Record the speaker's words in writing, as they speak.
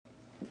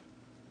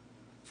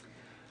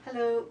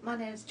Hello, my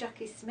name is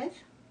Jackie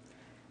Smith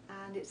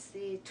and it's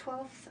the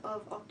 12th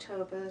of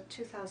October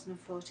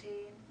 2014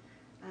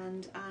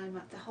 and I'm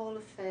at the Hall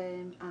of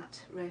Fame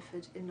at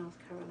Raeford in North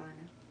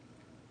Carolina.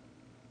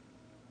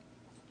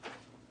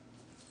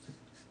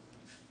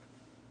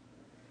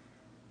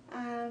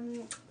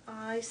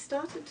 I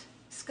started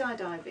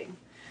skydiving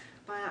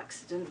by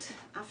accident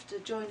after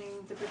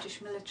joining the British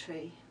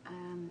military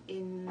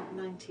in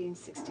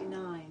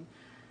 1969,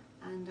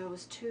 and I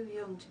was too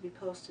young to be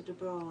posted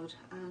abroad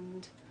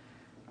and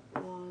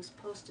was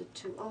posted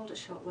to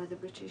Aldershot, where the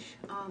British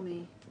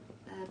Army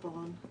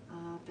Airborne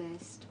are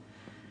based,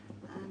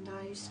 and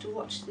I used to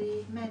watch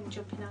the men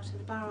jumping out of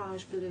the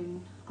barrage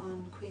balloon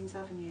on Queen's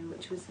Avenue,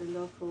 which was the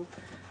local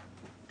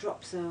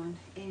drop zone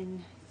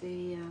in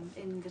the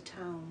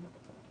town.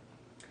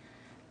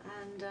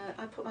 And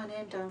I put my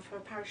name down for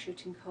a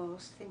parachuting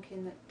course,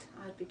 thinking that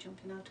I'd be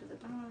jumping out of the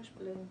barrage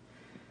balloon,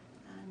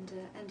 and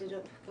ended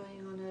up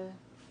going on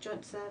a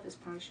joint service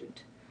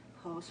parachute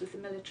course with the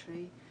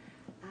military,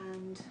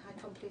 and I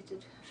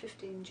completed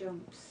 15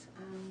 jumps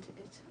and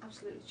it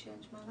absolutely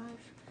changed my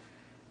life.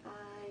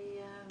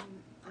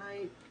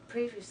 I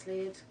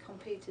previously had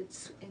competed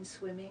in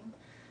swimming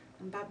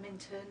and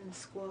badminton and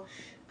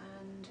squash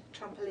and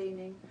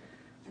trampolining,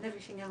 and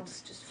everything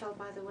else just fell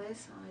by the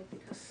wayside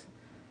because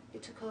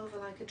it took over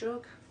like a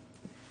drug.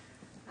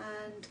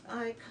 And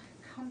I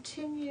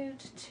continued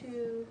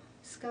to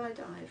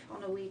skydive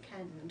on a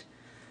weekend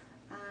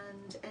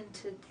and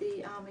entered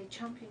the Army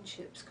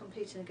Championships,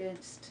 competing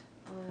against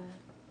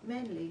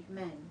mainly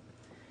men,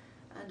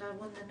 and I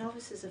won the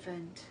novices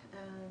event,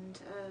 and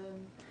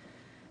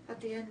at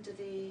the end of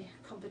the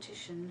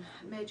competition,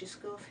 Major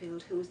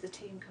Schofield, who was the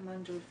team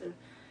commander of the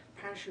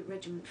parachute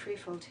regiment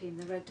freefall team,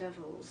 the Red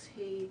Devils,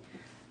 he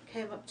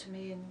came up to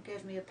me and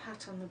gave me a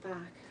pat on the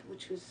back,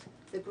 which was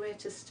the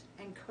greatest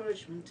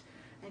encouragement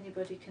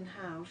anybody can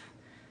have,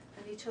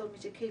 and he told me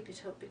to keep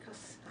it up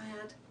because I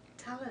had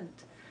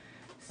talent.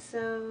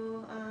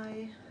 So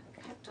I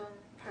kept on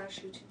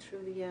parachuting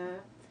through the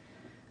year,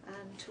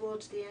 and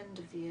towards the end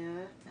of the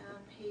year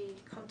he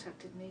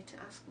contacted me to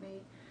ask me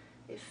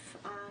if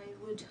I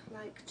would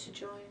like to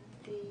join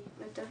the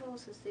Red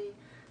Devils as the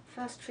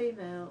first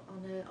female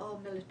on an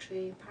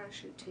all-military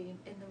parachute team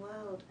in the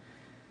world.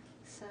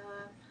 So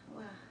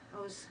well,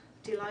 I was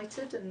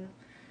delighted, and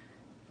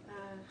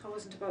I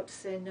wasn't about to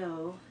say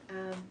no.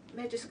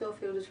 Major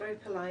Schofield was very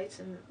polite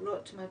and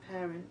wrote to my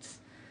parents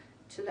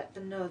to let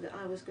them know that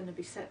I was going to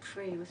be set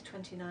free with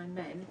 29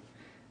 men,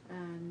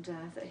 and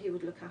that he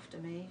would look after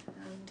me,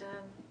 and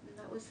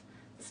that was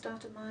the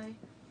start of my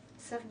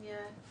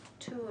 7-year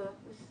tour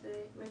with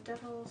the Red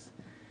Devils.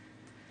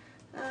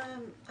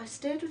 I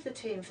stayed with the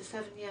team for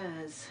 7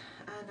 years,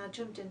 and I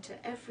jumped into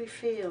every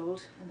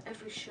field and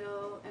every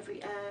show,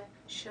 every air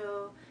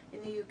show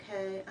in the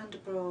UK and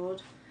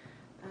abroad.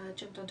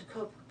 Jumped onto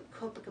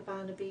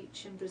Copacabana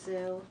Beach in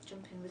Brazil,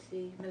 jumping with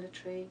the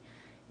military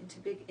into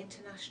big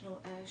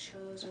international air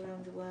shows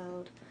around the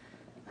world,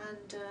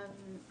 and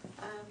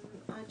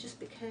I just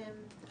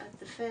became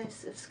the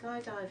face of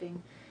skydiving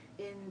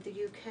in the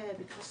UK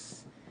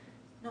because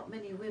not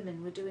many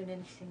women were doing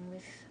anything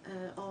with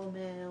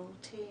all-male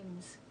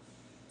teams.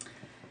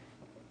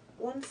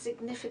 One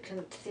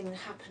significant thing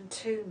happened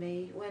to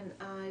me when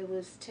I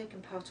was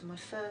taking part in my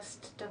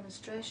first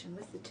demonstration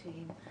with the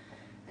team,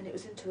 and it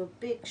was into a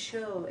big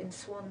show in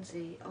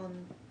Swansea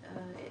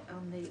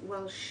on the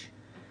Welsh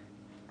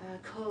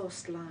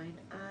coastline,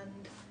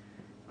 and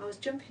I was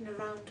jumping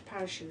around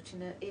parachute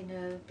in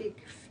a big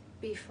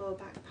B4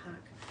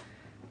 backpack,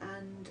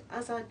 and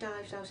as I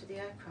dived out of the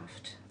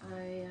aircraft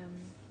I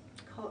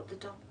caught the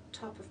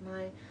top of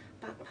my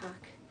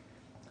backpack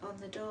on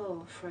the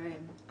door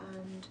frame,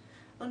 and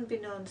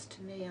unbeknownst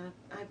to me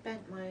I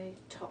bent my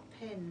top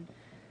pin,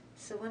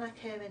 so when I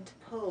came in to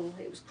pull,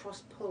 it was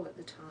cross pull at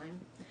the time,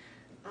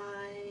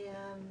 I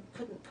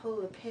couldn't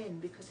pull the pin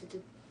because it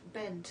had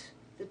bent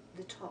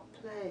the top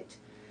plate.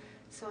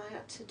 So I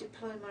had to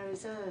deploy my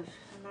reserve,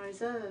 and my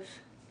reserve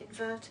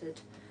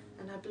inverted,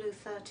 and I blew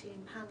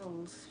 13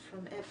 panels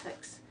from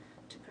apex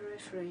to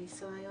periphery,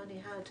 so I only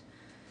had,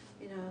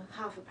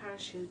 half a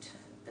parachute,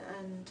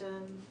 and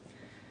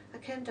I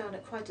came down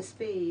at quite a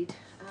speed,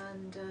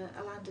 and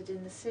I landed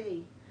in the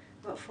sea,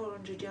 about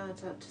 400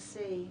 yards out to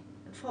sea.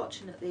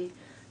 Unfortunately,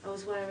 I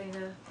was wearing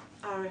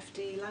a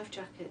RFD life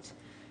jacket,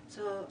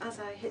 so as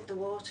I hit the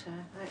water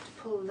I had to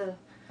pull the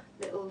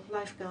little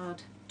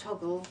lifeguard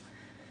toggle,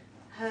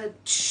 heard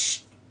shh,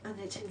 and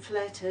it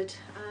inflated,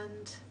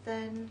 and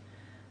then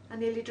I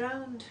nearly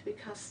drowned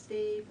because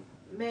the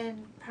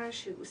main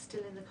parachute was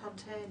still in the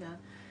container,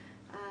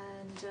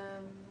 and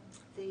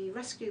the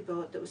rescue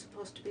boat that was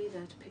supposed to be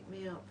there to pick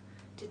me up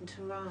didn't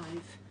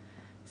arrive.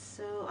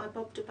 So I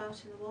bobbed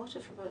about in the water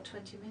for about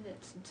 20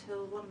 minutes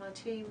until one of my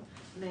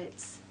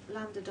teammates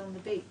landed on the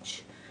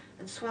beach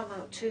and swam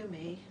out to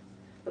me,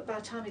 but by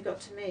the time he got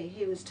to me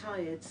he was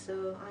tired,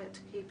 so I had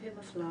to keep him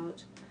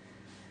afloat.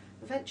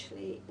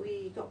 Eventually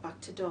we got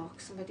back to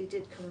dock, somebody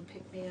did come and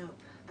pick me up,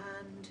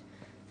 and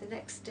the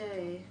next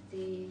day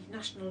the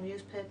national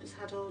newspapers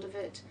had hold of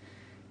it,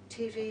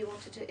 TV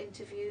wanted to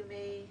interview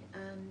me,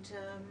 and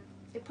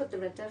it put the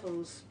Red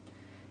Devils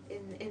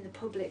in the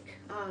public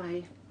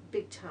eye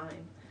big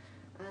time,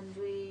 and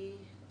we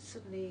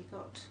suddenly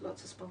got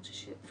lots of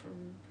sponsorship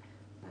from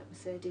like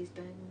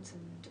Mercedes-Benz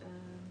and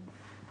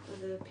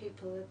other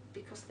people,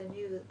 because they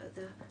knew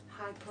the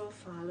high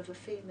profile of a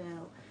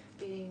female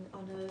being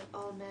on an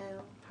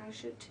all-male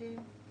parachute team.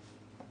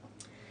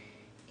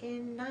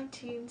 In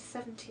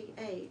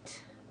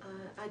 1978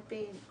 I'd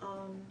been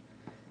on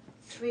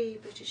 3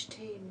 British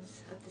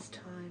teams at this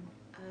time,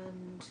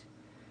 and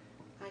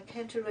I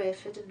came to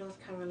Raeford in North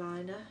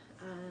Carolina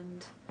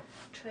and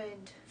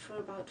trained for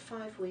about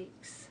 5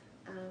 weeks.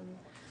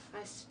 I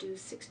used to do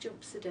 6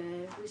 jumps a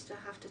day. We used to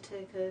have to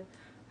take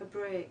a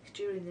break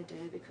during the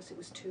day because it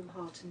was too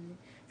hot and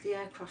the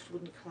aircraft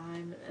wouldn't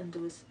climb, and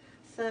there was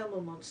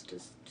thermal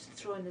monsters just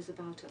throwing us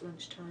about at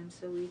lunchtime,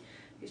 so we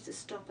used to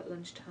stop at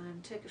lunchtime,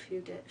 take a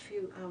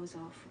few hours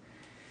off.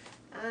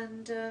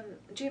 And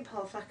Jean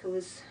Paul Thacker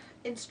was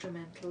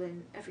instrumental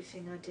in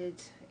everything I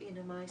did, you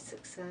know, my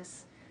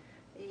success.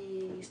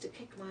 He used to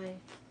kick my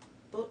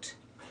butt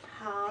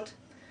hard,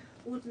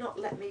 would not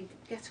let me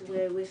get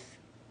away with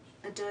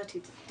a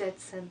dirty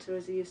dead centre,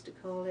 as he used to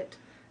call it.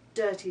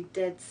 Dirty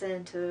dead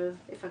centre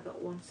if I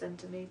got 1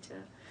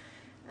 centimetre.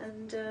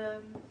 And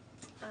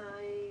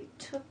I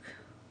took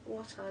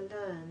what I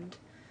learned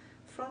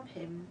from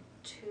him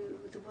to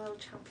the World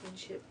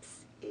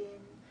Championships in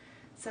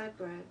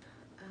Zagreb,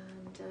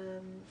 and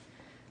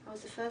I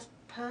was the first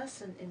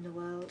person in the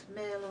world,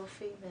 male or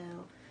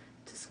female,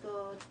 to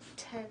score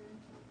 10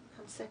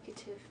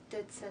 consecutive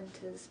dead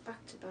centres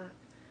back to back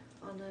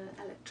on an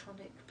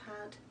electronic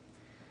pad,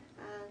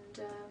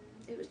 and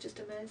it was just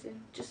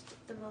amazing, just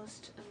the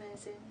most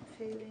amazing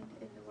feeling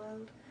in the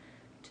world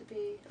to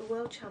be a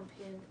world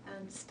champion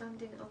and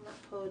standing on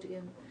that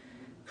podium,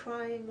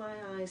 crying my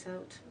eyes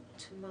out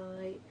to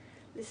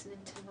listening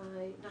to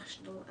my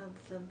national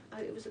anthem.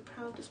 It was the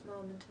proudest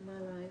moment in my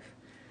life,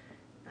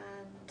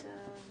 and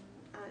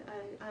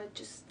I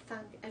just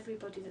thank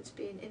everybody that's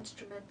been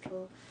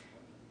instrumental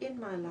in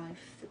my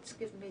life, that's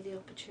given me the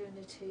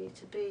opportunity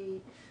to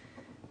be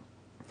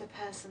the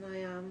person I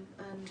am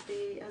and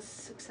be as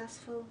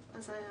successful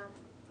as I am.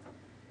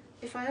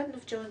 If I hadn't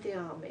have joined the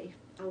army,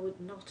 I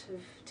would not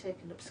have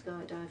taken up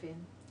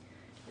skydiving.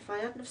 If I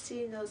hadn't have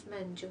seen those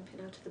men jumping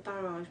out of the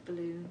barrage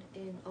balloon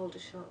in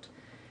Aldershot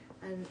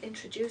and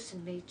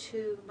introducing me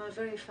to my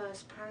very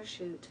first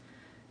parachute,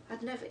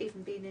 I'd never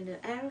even been in an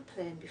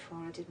aeroplane before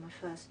I did my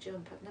first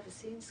jump. I'd never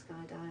seen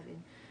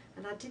skydiving,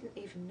 and I didn't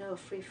even know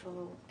free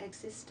fall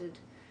existed.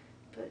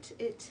 But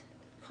it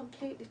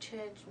completely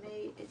changed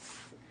me. It's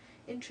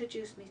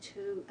introduced me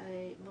to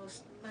a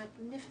most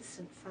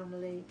magnificent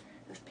family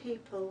of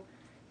people.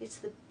 It's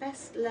the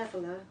best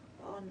leveller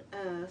on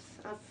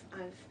earth.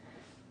 I've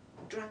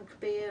drank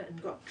beer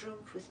and got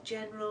drunk with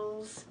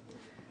generals,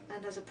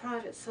 and as a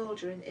private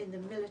soldier in the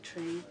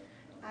military,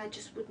 I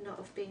just would not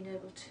have been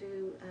able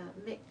to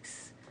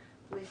mix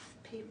with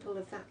people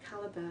of that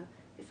calibre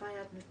if I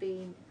hadn't have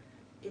been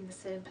in the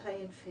same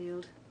playing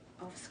field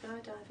of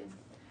skydiving.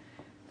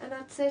 And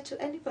I'd say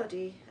to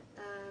anybody,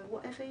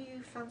 whatever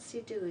you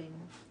fancy doing,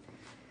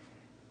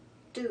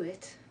 do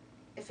it.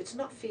 If it's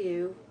not for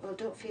you, well,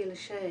 don't feel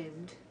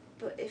ashamed,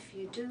 but if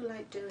you do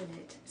like doing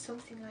it,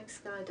 something like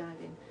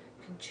skydiving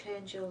can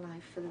change your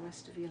life for the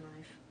rest of your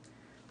life.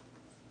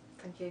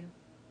 Thank you.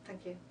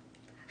 Thank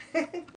you.